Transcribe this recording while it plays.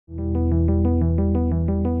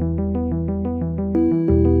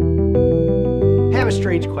a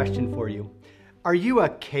strange question for you. Are you a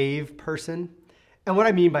cave person? And what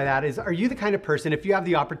I mean by that is, are you the kind of person, if you have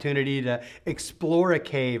the opportunity to explore a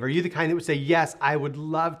cave, are you the kind that would say, yes, I would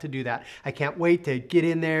love to do that. I can't wait to get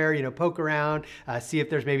in there, poke around, see if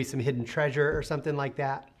there's maybe some hidden treasure or something like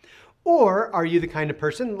that? Or are you the kind of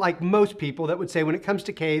person, like most people, that would say when it comes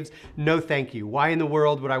to caves, no thank you. Why in the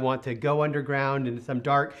world would I want to go underground into some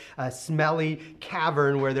dark, smelly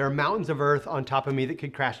cavern where there are mountains of earth on top of me that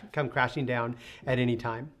could come crashing down at any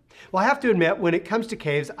time? Well, I have to admit, when it comes to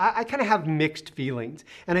caves, I kind of have mixed feelings.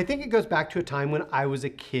 And I think it goes back to a time when I was a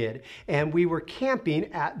kid and we were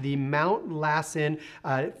camping at the Mount Lassen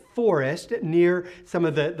forest near some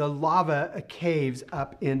of the lava caves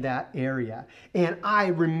up in that area. And I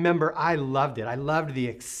remember I loved it. I loved the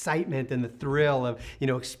excitement and the thrill of,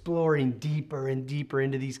 exploring deeper and deeper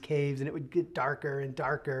into these caves, and it would get darker and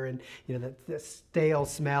darker, and the stale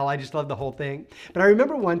smell. I just loved the whole thing. But I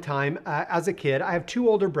remember one time as a kid, I have two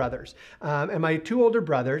older brothers, and my two older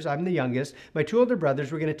brothers, I'm the youngest, my two older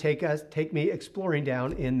brothers were going to take me exploring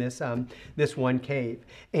down in this one cave.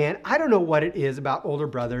 And I don't know what it is about older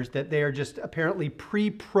brothers that they are just apparently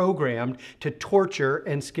pre-programmed to torture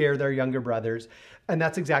and scare their younger brothers. And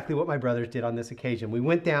that's exactly what my brothers did on this occasion. We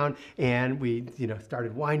went down and we,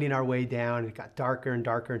 started winding our way down. It got darker and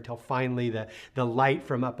darker until finally the light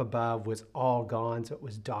from up above was all gone. So it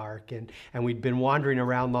was dark, and we'd been wandering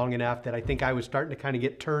around long enough that I think I was starting to kind of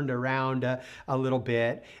get turned around a little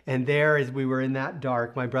bit. And there, as we were in that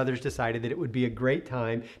dark, my brothers decided that it would be a great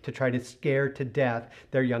time to try to scare to death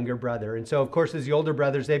their younger brother. And so, of course, as the older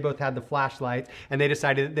brothers, they both had the flashlights, and they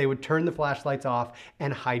decided that they would turn the flashlights off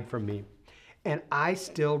and hide from me. And I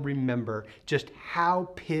still remember just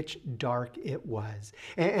how pitch dark it was.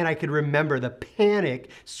 And I could remember the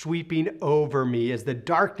panic sweeping over me as the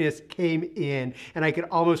darkness came in, and I could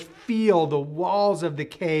almost feel the walls of the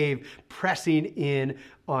cave pressing in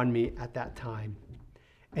on me at that time.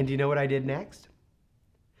 And do you know what I did next?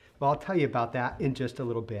 Well, I'll tell you about that in just a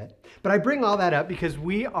little bit. But I bring all that up because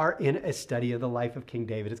we are in a study of the life of King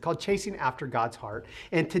David. It's called Chasing After God's Heart.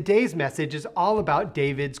 And today's message is all about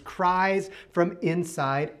David's cries from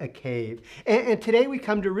inside a cave. And today we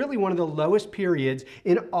come to really one of the lowest periods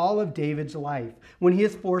in all of David's life, when he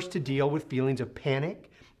is forced to deal with feelings of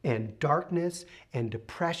panic and darkness and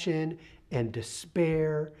depression and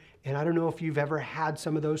despair. And I don't know if you've ever had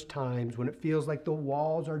some of those times when it feels like the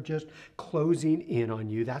walls are just closing in on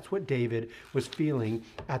you. That's what David was feeling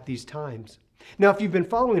at these times. Now, if you've been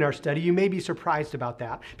following our study, you may be surprised about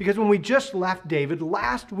that, because when we just left David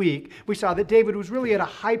last week, we saw that David was really at a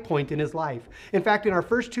high point in his life. In fact, in our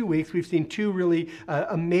first 2 weeks, we've seen two really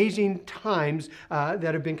amazing times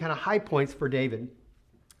that have been kind of high points for David.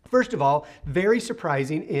 First of all, very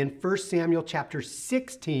surprising, in 1 Samuel chapter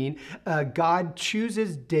 16, God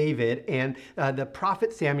chooses David, and the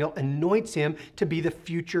prophet Samuel anoints him to be the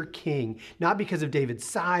future king, not because of David's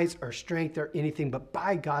size or strength or anything, but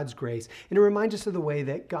by God's grace. And it reminds us of the way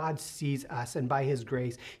that God sees us, and by his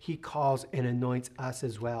grace, he calls and anoints us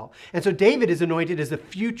as well. And so David is anointed as the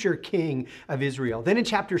future king of Israel. Then in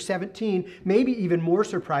chapter 17, maybe even more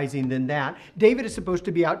surprising than that, David is supposed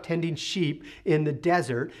to be out tending sheep in the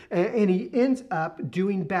desert, and he ends up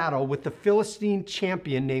doing battle with the Philistine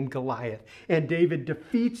champion named Goliath. And David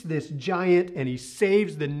defeats this giant, and he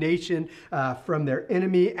saves the nation from their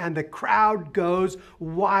enemy, and the crowd goes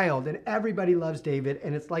wild, and everybody loves David,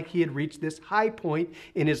 and it's like he had reached this high point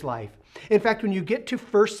in his life. In fact, when you get to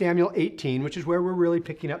 1 Samuel 18, which is where we're really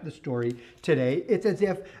picking up the story today, it's as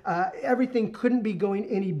if everything couldn't be going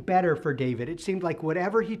any better for David. It seemed like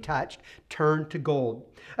whatever he touched turned to gold.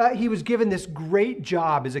 He was given this great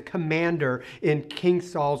job as a commander in King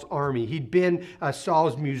Saul's army. He'd been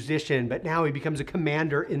Saul's musician, but now he becomes a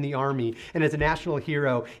commander in the army. And as a national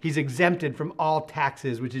hero, he's exempted from all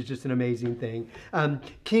taxes, which is just an amazing thing.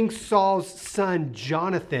 King Saul's son,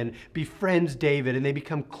 Jonathan, befriends David, and they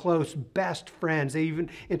become close, best friends. They even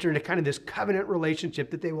enter into kind of this covenant relationship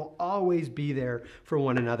that they will always be there for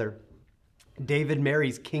one another. David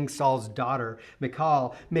marries King Saul's daughter,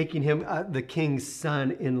 Michal, making him the king's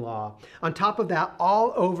son-in-law. On top of that,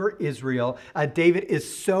 all over Israel, David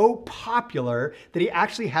is so popular that he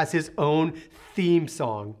actually has his own theme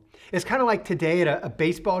song. It's kind of like today at a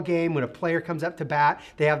baseball game when a player comes up to bat,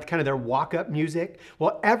 they have kind of their walk-up music.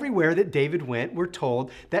 Well, everywhere that David went, we're told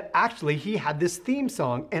that actually he had this theme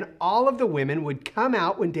song, and all of the women would come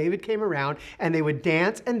out when David came around, and they would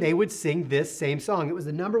dance and they would sing this same song. It was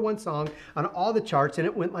the #1 song on all the charts, and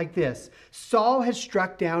it went like this: Saul has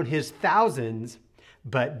struck down his thousands,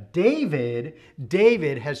 but David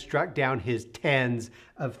has struck down his tens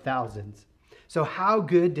of thousands. So how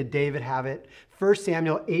good did David have it? 1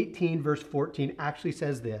 Samuel 18 verse 14 actually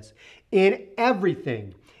says this: in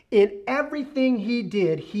everything he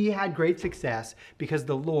did, he had great success because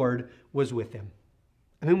the Lord was with him.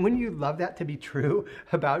 I mean, wouldn't you love that to be true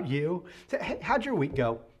about you? So, hey, how'd your week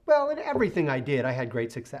go? Well, in everything I did, I had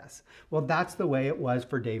great success. Well, that's the way it was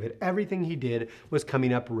for David. Everything he did was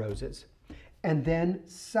coming up roses. And then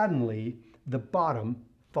suddenly the bottom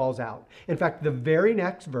falls out. In fact, the very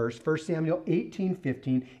next verse, 1 Samuel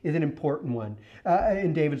 18:15, is an important one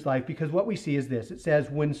in David's life, because what we see is this. It says,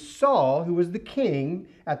 when Saul, who was the king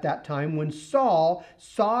at that time, when Saul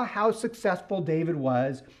saw how successful David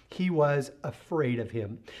was, he was afraid of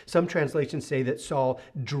him. Some translations say that Saul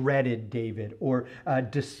dreaded David or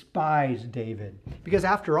despised David. Because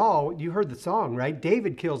after all, you heard the song, right?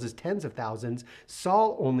 David kills his tens of thousands.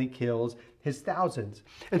 Saul only kills his thousands.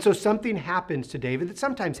 And so something happens to David that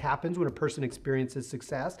sometimes happens when a person experiences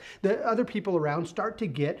success. The other people around start to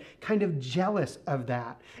get kind of jealous of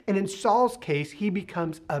that. And in Saul's case, he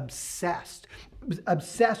becomes obsessed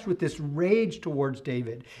with this rage towards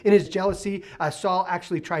David. In his jealousy, Saul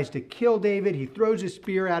actually tries to kill David. He throws his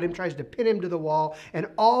spear at him, tries to pin him to the wall, and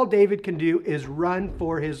all David can do is run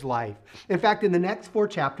for his life. In fact, in the next 4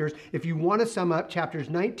 chapters, if you want to sum up chapters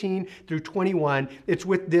 19 through 21, it's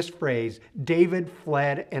with this phrase: David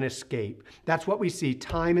fled and escaped. That's what we see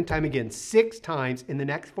time and time again. 6 times in the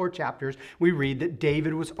next 4 chapters, we read that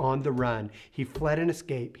David was on the run. He fled and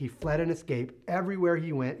escaped. He fled and escaped. Everywhere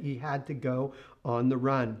he went, he had to go on the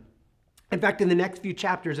run. In fact, in the next few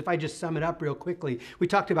chapters, if I just sum it up real quickly, we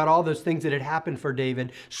talked about all those things that had happened for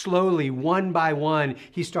David. Slowly, one by one,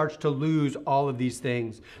 he starts to lose all of these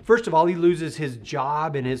things. First of all, he loses his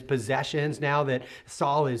job and his possessions. Now that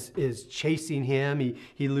Saul is chasing him,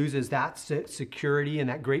 he loses that security and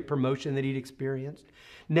that great promotion that he'd experienced.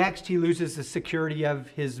 Next, he loses the security of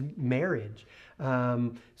his marriage.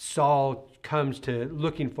 Saul comes to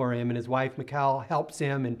looking for him, and his wife Michal helps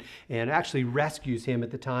him and actually rescues him at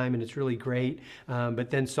the time, and it's really great. But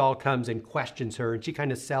then Saul comes and questions her, and she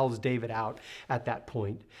kind of sells David out at that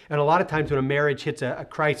point. And a lot of times when a marriage hits a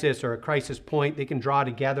crisis or a crisis point, they can draw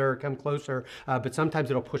together or come closer, but sometimes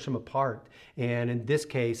it'll push them apart. And in this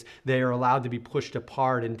case, they are allowed to be pushed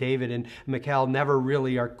apart, and David and Michal never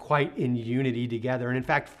really are quite in unity together. And in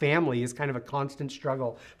fact, family is kind of a constant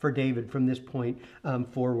struggle for David from this point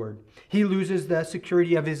forward. He loses the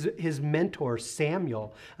security of his mentor,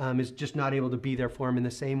 Samuel, is just not able to be there for him in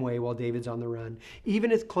the same way while David's on the run.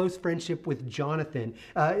 Even his close friendship with Jonathan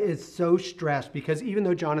is so stressed, because even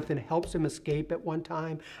though Jonathan helps him escape at one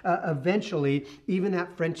time, eventually even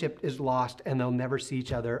that friendship is lost, and they'll never see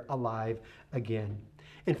each other alive again.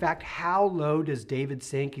 In fact, how low does David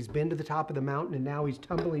sink? He's been to the top of the mountain and now he's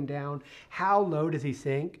tumbling down. How low does he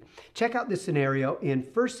sink? Check out this scenario in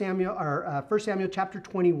 1 Samuel chapter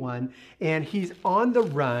 21, and he's on the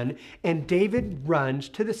run, and David runs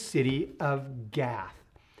to the city of Gath.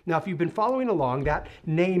 Now, if you've been following along, that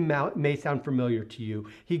name may sound familiar to you.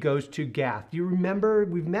 He goes to Gath. Do you remember?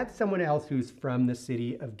 We've met someone else who's from the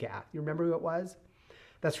city of Gath. You remember who it was?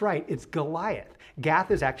 That's right, it's Goliath.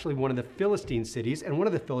 Gath is actually one of the Philistine cities and one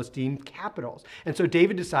of the Philistine capitals. And so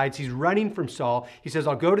David decides he's running from Saul. He says,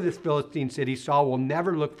 I'll go to this Philistine city. Saul will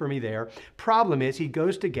never look for me there. Problem is, he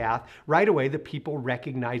goes to Gath. Right away, the people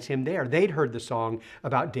recognize him there. They'd heard the song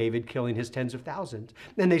about David killing his tens of thousands.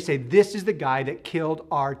 And they say, this is the guy that killed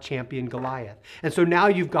our champion Goliath. And so now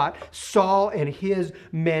you've got Saul and his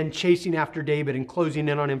men chasing after David and closing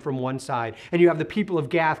in on him from one side. And you have the people of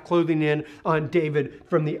Gath closing in on David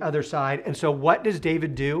from the other side. And so what does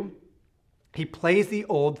David do? He plays the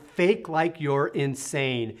old fake like you're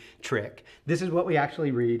insane trick. This is what we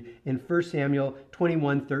actually read in 1 Samuel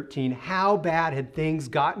 21:13. How bad had things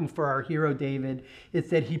gotten for our hero David? It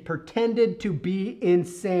said he pretended to be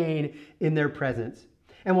insane in their presence.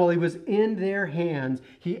 And while he was in their hands,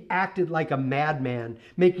 he acted like a madman,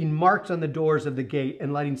 making marks on the doors of the gate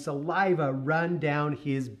and letting saliva run down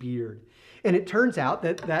his beard. And it turns out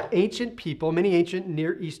that ancient people, many ancient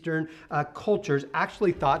Near Eastern cultures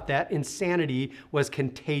actually thought that insanity was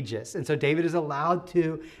contagious. And so David is allowed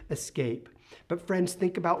to escape. But friends,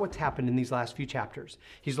 think about what's happened in these last few chapters.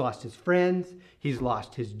 He's lost his friends, he's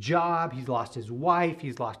lost his job, he's lost his wife,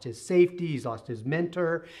 he's lost his safety, he's lost his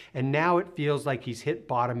mentor, and now it feels like he's hit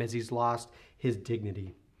bottom as he's lost his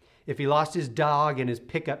dignity. If he lost his dog and his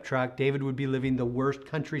pickup truck, David would be living the worst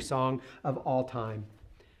country song of all time.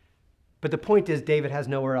 But the point is, David has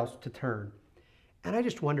nowhere else to turn. And I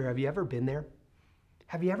just wonder, have you ever been there?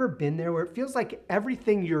 Have you ever been there where it feels like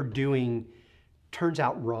everything you're doing turns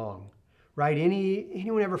out wrong, right?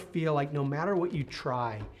 Anyone ever feel like no matter what you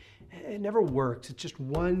try, It never works. It's just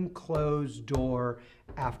one closed door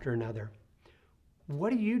after another.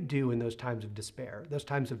 What do you do in those times of despair, those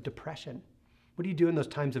times of depression? What do you do in those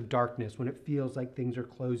times of darkness when it feels like things are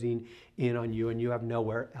closing in on you and you have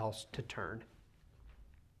nowhere else to turn?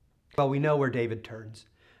 Well, we know where David turns.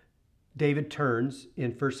 David turns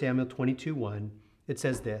in 1 Samuel 22:1. It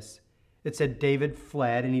says this. It said, David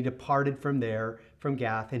fled and he departed from there, from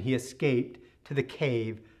Gath, and he escaped to the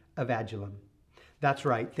cave of Adullam. That's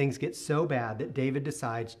right. Things get so bad that David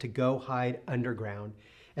decides to go hide underground.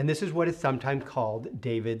 And this is what is sometimes called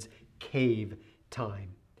David's cave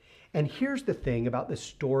time. And here's the thing about the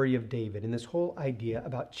story of David and this whole idea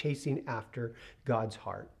about chasing after God's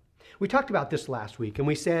heart. We talked about this last week, and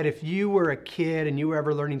we said if you were a kid and you were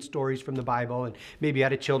ever learning stories from the Bible, and maybe you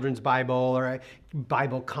had a children's Bible or a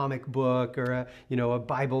Bible comic book or a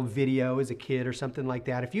Bible video as a kid or something like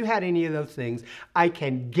that, if you had any of those things, I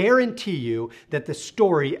can guarantee you that the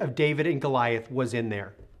story of David and Goliath was in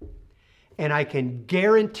there. And I can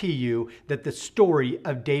guarantee you that the story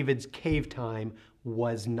of David's cave time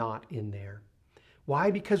was not in there.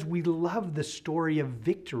 Why? Because we love the story of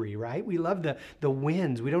victory, right? We love the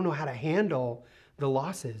wins. We don't know how to handle the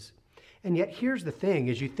losses. And yet here's the thing,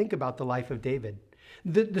 as you think about the life of David.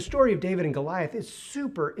 The story of David and Goliath is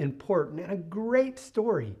super important and a great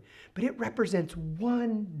story, but it represents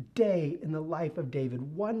one day in the life of David,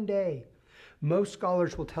 one day. Most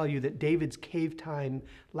scholars will tell you that David's cave time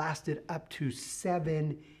lasted up to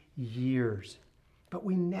 7 years, but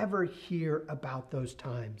we never hear about those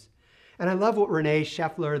times. And I love what Renee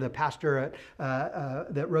Scheffler, the pastor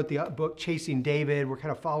that wrote the book Chasing David, we're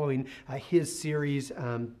kind of following his series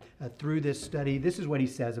through this study. This is what he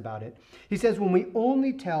says about it. He says, when we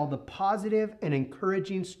only tell the positive and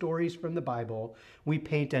encouraging stories from the Bible, we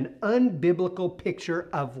paint an unbiblical picture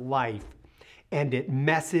of life, and it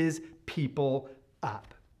messes people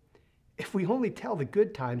up. If we only tell the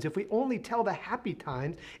good times, if we only tell the happy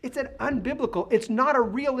times, it's an unbiblical, it's not a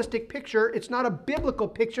realistic picture, it's not a biblical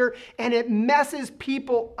picture, and it messes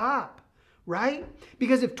people up, right?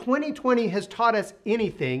 Because if 2020 has taught us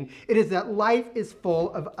anything, it is that life is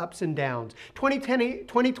full of ups and downs.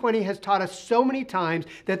 2020 has taught us so many times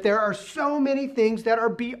that there are so many things that are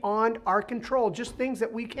beyond our control, just things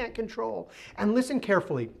that we can't control. And listen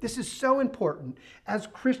carefully, this is so important. As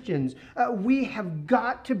Christians, we have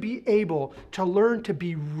got to be able to learn to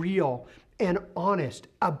be real and honest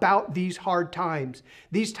about these hard times,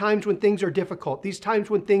 these times when things are difficult, these times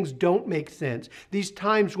when things don't make sense, these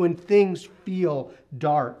times when things feel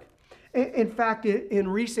dark. In fact, in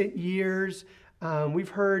recent years, we've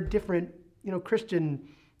heard different, Christian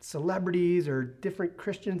celebrities or different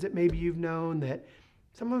Christians that maybe you've known that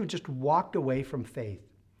some of them just walked away from faith.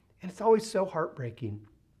 And it's always so heartbreaking.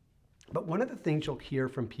 But one of the things you'll hear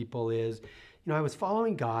from people is, I was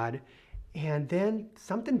following God, and then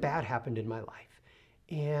something bad happened in my life,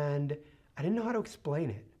 and I didn't know how to explain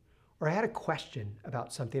it. Or I had a question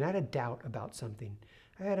about something. I had a doubt about something.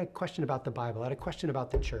 I had a question about the Bible. I had a question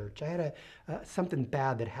about the church. I had something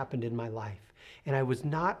bad that happened in my life, and I was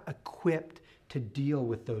not equipped to deal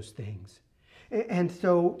with those things. And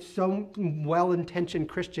so some well-intentioned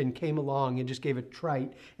Christian came along and just gave a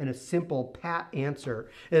trite and a simple, pat answer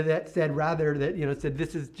that said said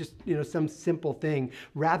this is just, some simple thing,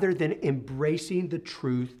 rather than embracing the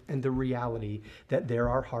truth and the reality that there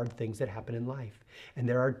are hard things that happen in life. And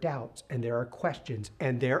there are doubts, and there are questions,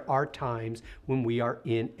 and there are times when we are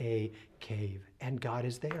in a cave, and God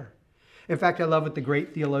is there. In fact, I love what the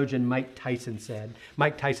great theologian Mike Tyson said.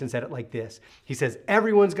 Mike Tyson said it like this. He says,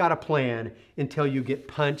 everyone's got a plan until you get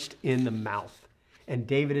punched in the mouth. And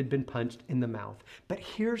David had been punched in the mouth. But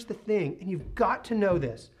here's the thing, and you've got to know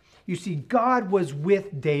this. You see, God was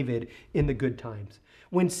with David in the good times.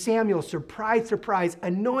 When Samuel, surprise, surprise,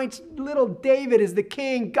 anoints little David as the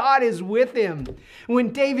king, God is with him.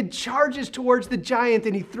 When David charges towards the giant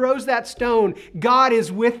and he throws that stone, God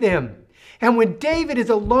is with him. And when David is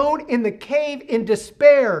alone in the cave in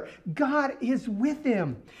despair, God is with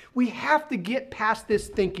him. We have to get past this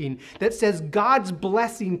thinking that says God's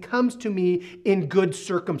blessing comes to me in good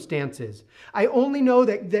circumstances. I only know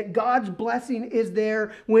that God's blessing is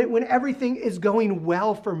there when everything is going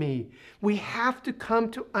well for me. We have to come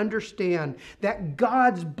to understand that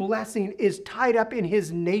God's blessing is tied up in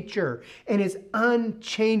his nature and his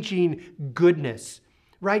unchanging goodness.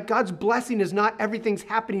 Right? God's blessing is not everything's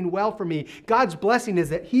happening well for me. God's blessing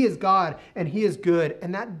is that he is God and he is good.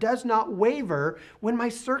 And that does not waver when my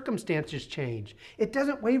circumstances change. It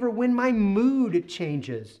doesn't waver when my mood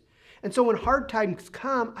changes. And so when hard times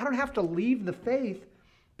come, I don't have to leave the faith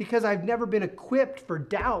because I've never been equipped for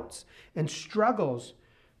doubts and struggles.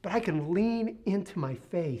 but I can lean into my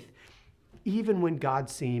faith even when God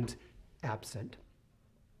seems absent.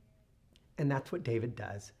 And that's what David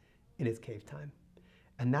does in his cave time.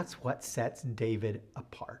 And that's what sets David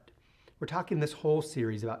apart. We're talking this whole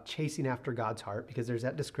series about chasing after God's heart because there's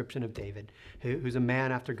that description of David, who's a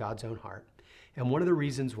man after God's own heart. And one of the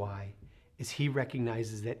reasons why is he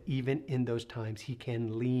recognizes that even in those times, he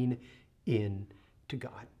can lean in to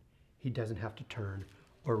God. He doesn't have to turn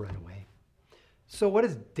or run away. So what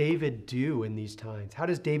does David do in these times? How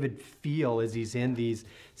does David feel as he's in these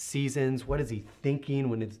seasons? What is he thinking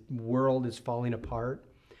when his world is falling apart?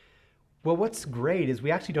 Well, what's great is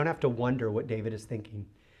we actually don't have to wonder what David is thinking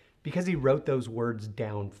because he wrote those words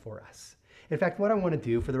down for us. In fact, what I want to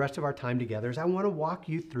do for the rest of our time together is I want to walk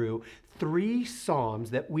you through 3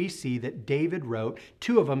 Psalms that we see that David wrote,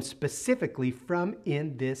 2 of them specifically from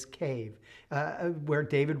in this cave where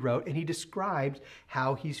David wrote, and he describes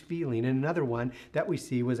how he's feeling. And another one that we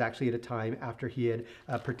see was actually at a time after he had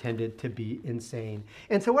pretended to be insane.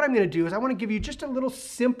 And so what I'm going to do is I want to give you just a little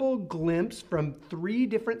simple glimpse from 3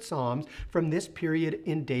 different Psalms from this period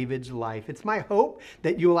in David's life. It's my hope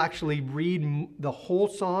that you'll actually read the whole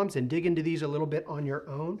Psalms and dig into these a little bit on your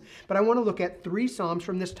own. But I want to look at 3 Psalms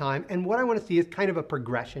from this time, and what I want to see is kind of a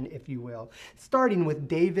progression, if you will, starting with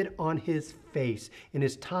David on his face in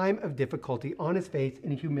his time of difficulty, on his face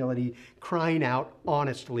in humility, crying out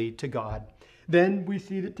honestly to God. Then we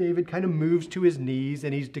see that David kind of moves to his knees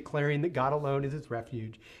and he's declaring that God alone is his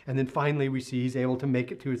refuge. And then finally we see he's able to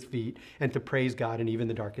make it to his feet and to praise God in even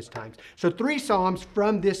the darkest times. So 3 Psalms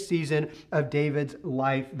from this season of David's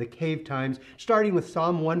life, the cave times, starting with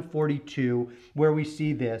Psalm 142, where we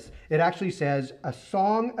see this. It actually says, a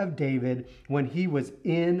song of David when he was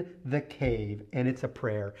in the cave. And it's a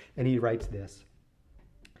prayer. And he writes this: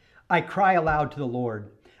 I cry aloud to the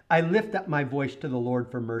Lord. I lift up my voice to the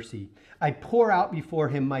Lord for mercy. I pour out before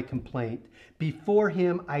him my complaint. Before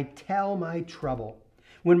him I tell my trouble.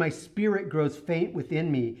 When my spirit grows faint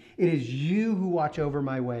within me, it is you who watch over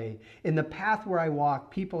my way. In the path where I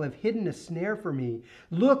walk, people have hidden a snare for me.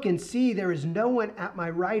 Look and see, there is no one at my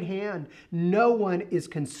right hand. No one is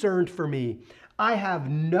concerned for me. I have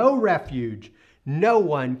no refuge. No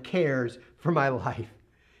one cares for my life.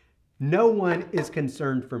 No one is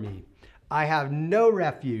concerned for me. I have no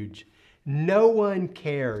refuge. No one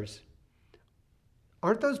cares.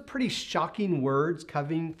 Aren't those pretty shocking words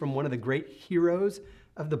coming from one of the great heroes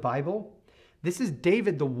of the Bible? This is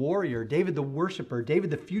David the warrior, David the worshiper, David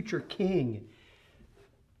the future king.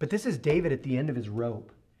 But this is David at the end of his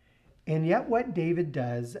rope. And yet what David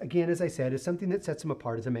does, again, as I said, is something that sets him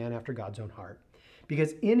apart as a man after God's own heart.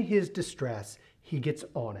 Because in his distress, he gets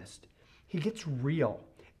honest. He gets real.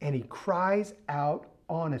 And he cries out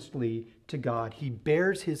honestly to God. He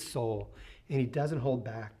bears his soul and he doesn't hold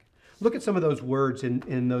back. Look at some of those words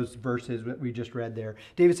in those verses that we just read there.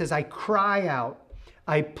 David says, I cry out,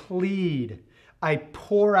 I plead, I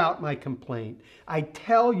pour out my complaint. I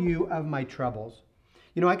tell you of my troubles.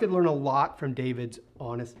 You know, I could learn a lot from David's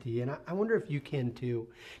honesty, and I wonder if you can too.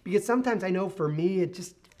 Because sometimes I know for me, it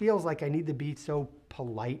just feels like I need to be so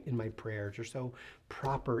polite in my prayers or so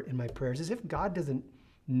proper in my prayers, as if God doesn't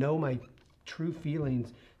know my true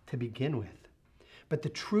feelings to begin with. But the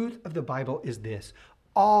truth of the Bible is this: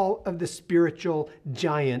 all of the spiritual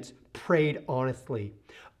giants prayed honestly.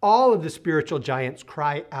 All of the spiritual giants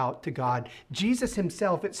cry out to God. Jesus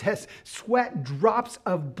himself, it says, sweat drops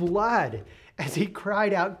of blood as he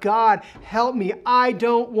cried out, God, help me. I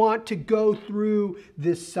don't want to go through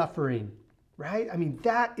this suffering, right? I mean,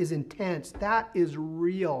 that is intense. That is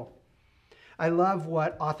real. I love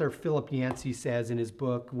what author Philip Yancey says in his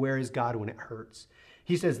book, Where is God When It Hurts?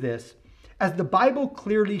 He says this: as the Bible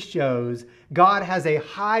clearly shows, God has a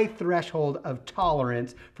high threshold of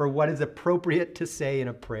tolerance for what is appropriate to say in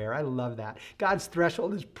a prayer. I love that. God's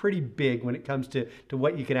threshold is pretty big when it comes to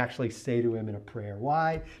what you can actually say to him in a prayer.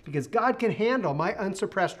 Why? Because God can handle my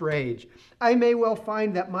unsuppressed rage. I may well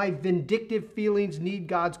find that my vindictive feelings need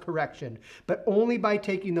God's correction, but only by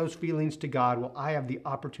taking those feelings to God will I have the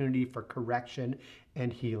opportunity for correction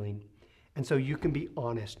and healing. And so you can be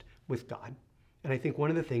honest with God. And I think one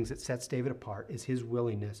of the things that sets David apart is his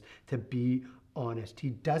willingness to be honest. He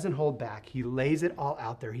doesn't hold back. He lays it all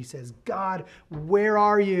out there. He says, God, where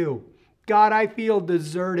are you? God, I feel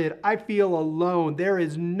deserted. I feel alone. There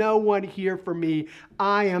is no one here for me.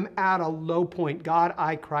 I am at a low point. God,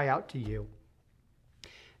 I cry out to you.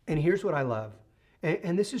 And here's what I love.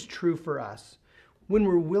 And this is true for us. When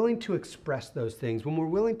we're willing to express those things, when we're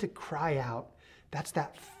willing to cry out, that's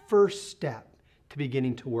that first step to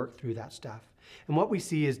beginning to work through that stuff. And what we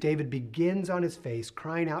see is David begins on his face,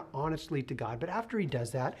 crying out honestly to God. But after he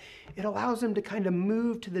does that, it allows him to kind of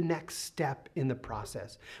move to the next step in the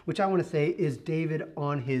process, which I want to say is David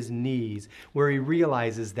on his knees, where he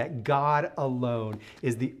realizes that God alone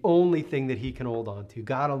is the only thing that he can hold on to.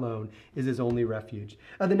 God alone is his only refuge.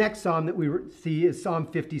 The next psalm that we see is Psalm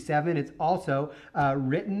 57. It's also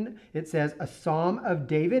written, it says, a psalm of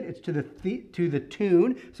David. It's to the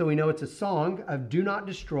tune, so we know it's a song of Do Not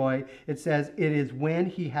Destroy. It says, it is when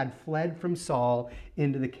he had fled from Saul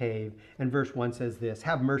into the cave. And verse 1 says this,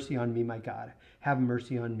 have mercy on me, my God. Have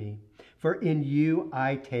mercy on me. For in you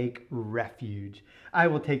I take refuge. I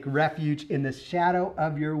will take refuge in the shadow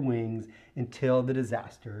of your wings until the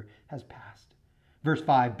disaster has passed. Verse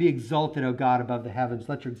 5, be exalted, O God, above the heavens.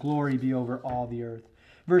 Let your glory be over all the earth.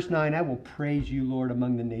 Verse 9, I will praise you, Lord,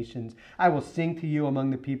 among the nations. I will sing to you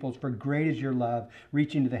among the peoples, for great is your love,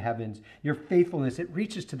 reaching to the heavens. Your faithfulness, it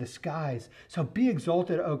reaches to the skies. So be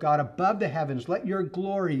exalted, O God, above the heavens. Let your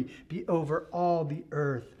glory be over all the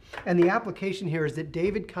earth. And the application here is that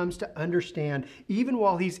David comes to understand, even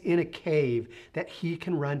while he's in a cave, that he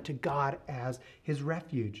can run to God as his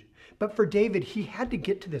refuge. But for David, he had to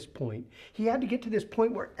get to this point. He had to get to this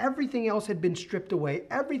point where everything else had been stripped away,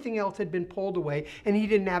 everything else had been pulled away, and he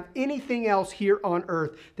didn't have anything else here on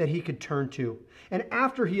earth that he could turn to. And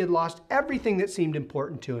after he had lost everything that seemed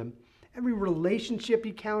important to him, every relationship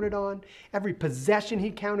he counted on, every possession he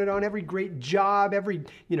counted on, every great job, every,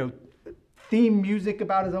 theme music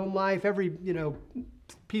about his own life, every,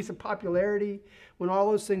 piece of popularity, when all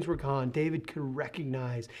those things were gone, David could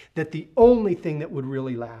recognize that the only thing that would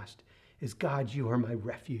really last is, God, you are my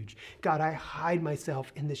refuge. God, I hide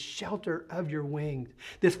myself in the shelter of your wings.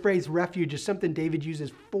 This phrase refuge is something David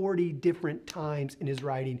uses 40 different times in his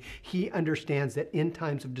writing. He understands that in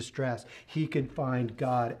times of distress, he could find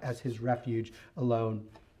God as his refuge alone.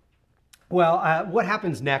 Well, what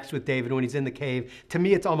happens next with David when he's in the cave? To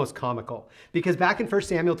me, it's almost comical. Because back in 1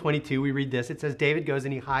 Samuel 22, we read this. It says, David goes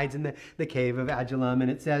and he hides in the cave of Adullam. And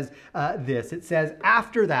it says this. It says,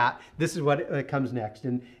 after that, this is what comes next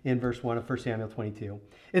in verse 1 of 1 Samuel 22.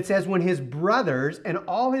 It says, when his brothers and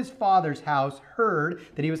all his father's house heard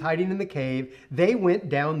that he was hiding in the cave, they went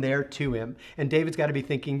down there to him. And David's got to be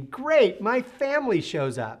thinking, great, my family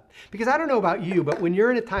shows up. Because I don't know about you, but when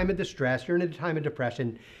you're in a time of distress, you're in a time of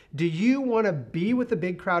depression, do you want to be with a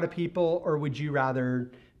big crowd of people, or would you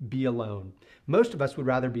rather be alone? Most of us would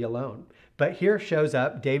rather be alone. But here shows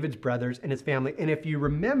up David's brothers and his family. And if you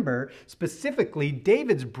remember specifically,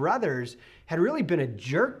 David's brothers had really been a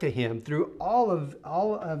jerk to him through all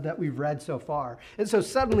of that we've read so far. And so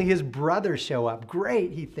suddenly his brothers show up.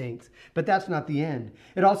 Great, he thinks. But that's not the end.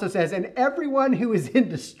 It also says, and everyone who is in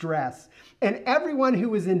distress, and everyone who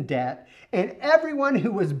was in debt, and everyone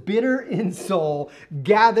who was bitter in soul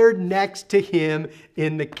gathered next to him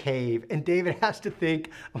in the cave. And David has to think,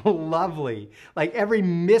 oh, lovely. Like every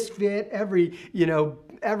misfit, every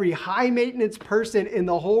high maintenance person in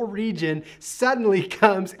the whole region suddenly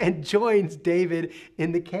comes and joins David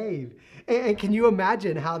in the cave. And can you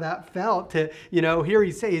imagine how that felt to, here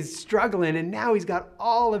he's struggling, and now he's got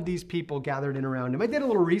all of these people gathered in around him. I did a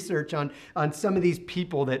little research on some of these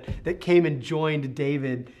people that came and joined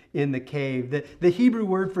David in the cave. The Hebrew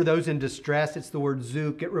word for those in distress, it's the word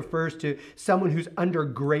zook. It refers to someone who's under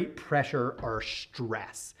great pressure or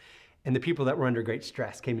stress. And the people that were under great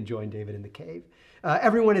stress came and joined David in the cave.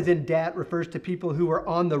 Everyone is in debt refers to people who are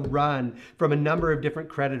on the run from a number of different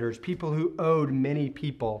creditors, people who owed many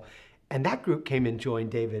people. And that group came and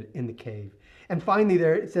joined David in the cave. And finally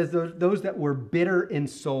there it says those that were bitter in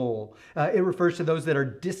soul. It refers to those that are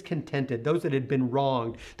discontented, those that had been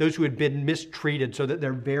wronged, those who had been mistreated so that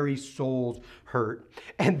their very souls hurt.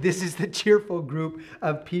 And this is the cheerful group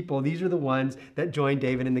of people. These are the ones that joined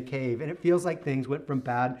David in the cave. And it feels like things went from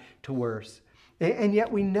bad to worse. And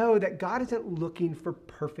yet we know that God isn't looking for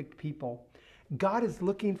perfect people. God is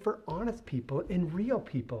looking for honest people and real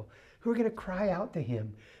people who are going to cry out to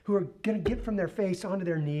him, who are going to get from their face onto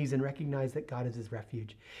their knees and recognize that God is his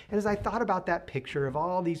refuge. And as I thought about that picture of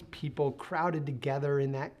all these people crowded together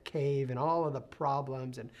in that cave and all of the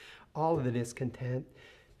problems and all of the discontent,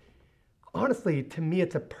 honestly, to me,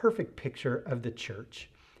 it's a perfect picture of the church.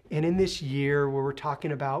 And in this year where we're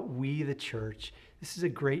talking about we, the church, this is a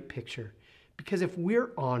great picture. Because if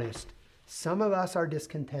we're honest, some of us are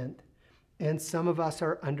discontent, and some of us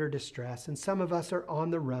are under distress, and some of us are on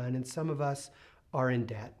the run, and some of us are in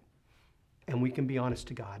debt. And we can be honest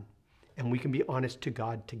to God, and we can be honest to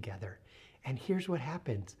God together. And here's what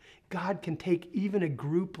happens. God can take even a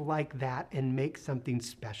group like that and make something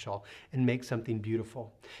special and make something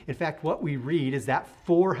beautiful. In fact, what we read is that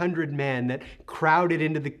 400 men that crowded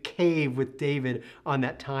into the cave with David on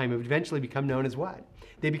that time have eventually become known as what?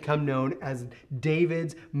 They become known as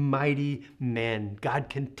David's mighty men. God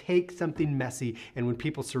can take something messy, and when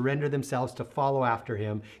people surrender themselves to follow after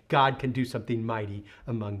him, God can do something mighty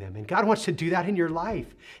among them. And God wants to do that in your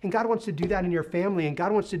life. And God wants to do that in your family. And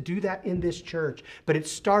God wants to do that in this church. But it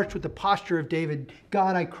starts with the posture of David.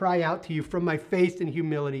 God, I cry out to you from my face in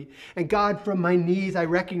humility. And God, from my knees, I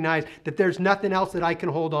recognize that there's nothing else that I can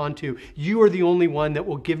hold on to. You are the only one that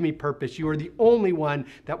will give me purpose. You are the only one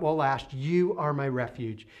that will last. You are my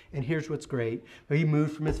refuge. And here's what's great. He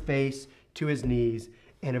moved from his face to his knees,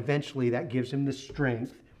 and eventually that gives him the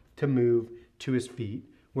strength to move to his feet,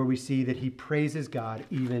 where we see that he praises God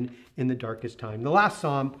even in the darkest time. The last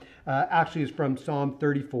psalm actually is from Psalm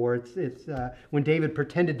 34. It's when David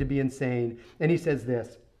pretended to be insane, and he says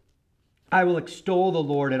this, I will extol the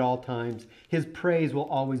Lord at all times. His praise will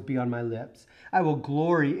always be on my lips. I will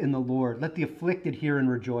glory in the Lord. Let the afflicted hear and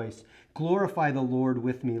rejoice. Glorify the Lord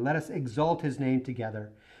with me. Let us exalt his name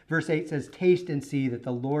together. Verse 8 says, taste and see that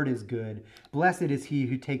the Lord is good. Blessed is he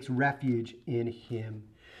who takes refuge in him.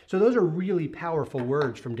 So those are really powerful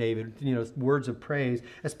words from David, words of praise,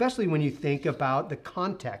 especially when you think about the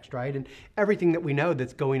context, right? And everything that we know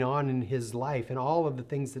that's going on in his life and all of the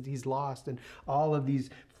things that he's lost and all of these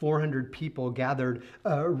 400 people gathered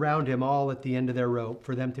around him all at the end of their rope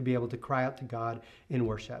for them to be able to cry out to God in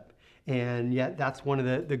worship. And yet that's one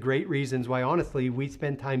of the great reasons why, honestly, we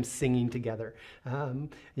spend time singing together.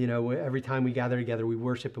 Every time we gather together, we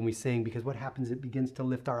worship and we sing, because what happens, it begins to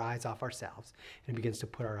lift our eyes off ourselves and it begins to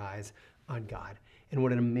put our eyes on God. And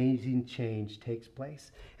what an amazing change takes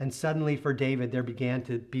place. And suddenly for David, there began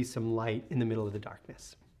to be some light in the middle of the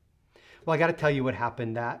darkness. Well, I got to tell you what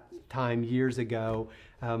happened that time years ago.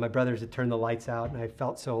 My brothers had turned the lights out, and I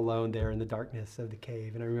felt so alone there in the darkness of the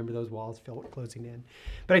cave. And I remember those walls closing in.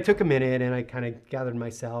 But I took a minute, and I kind of gathered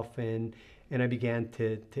myself, and I began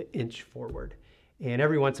to inch forward. And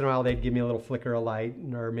every once in a while, they'd give me a little flicker of light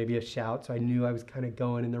or maybe a shout, so I knew I was kind of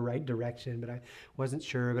going in the right direction, but I wasn't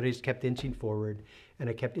sure. But I just kept inching forward, and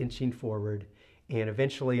I kept inching forward. And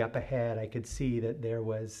eventually up ahead, I could see that there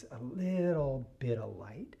was a little bit of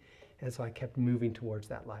light. And so I kept moving towards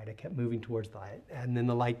that light. I kept moving towards the light. And then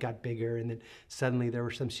the light got bigger, and then suddenly there were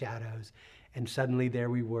some shadows. And suddenly there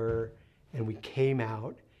we were, and we came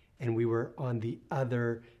out, and we were on the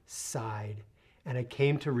other side. And I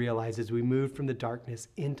came to realize as we moved from the darkness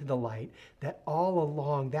into the light that all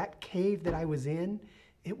along that cave that I was in,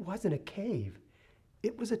 it wasn't a cave.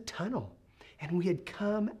 It was a tunnel. And we had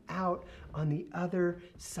come out on the other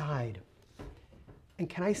side. And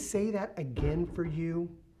can I say that again for you?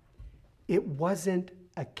 It wasn't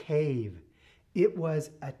a cave. It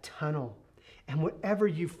was a tunnel. And whatever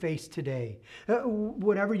you face today,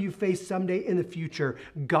 whatever you face someday in the future,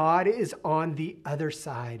 God is on the other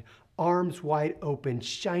side, arms wide open,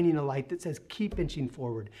 shining a light that says, keep inching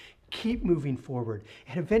forward. Keep moving forward.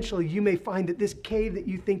 And eventually you may find that this cave that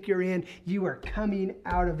you think you're in, you are coming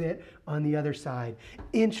out of it on the other side.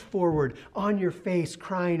 Inch forward, on your face,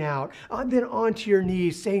 crying out, then onto your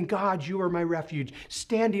knees, saying, God, you are my refuge.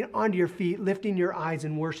 Standing onto your feet, lifting your eyes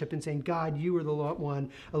in worship and saying, God, you are the one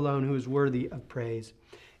alone who is worthy of praise.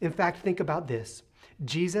 In fact, think about this.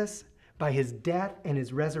 Jesus, by his death and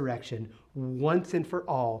his resurrection, once and for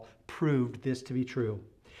all, proved this to be true.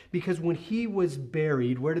 Because when he was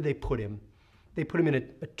buried, where did they put him? They put him in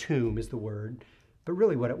a tomb, is the word. But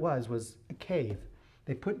really what it was a cave.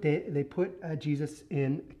 They put Jesus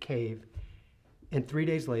in a cave. And 3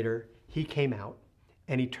 days later, he came out.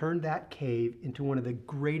 And he turned that cave into one of the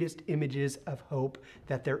greatest images of hope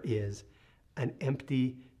that there is. An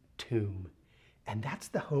empty tomb. And that's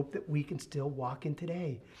the hope that we can still walk in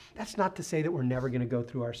today. That's not to say that we're never going to go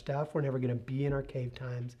through our stuff. We're never going to be in our cave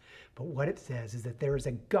times. But what it says is that there is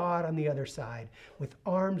a God on the other side with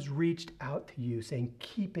arms reached out to you saying,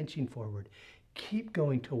 keep inching forward. Keep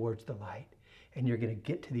going towards the light. And you're going to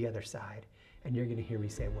get to the other side. And you're going to hear me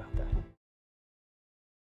say, well done.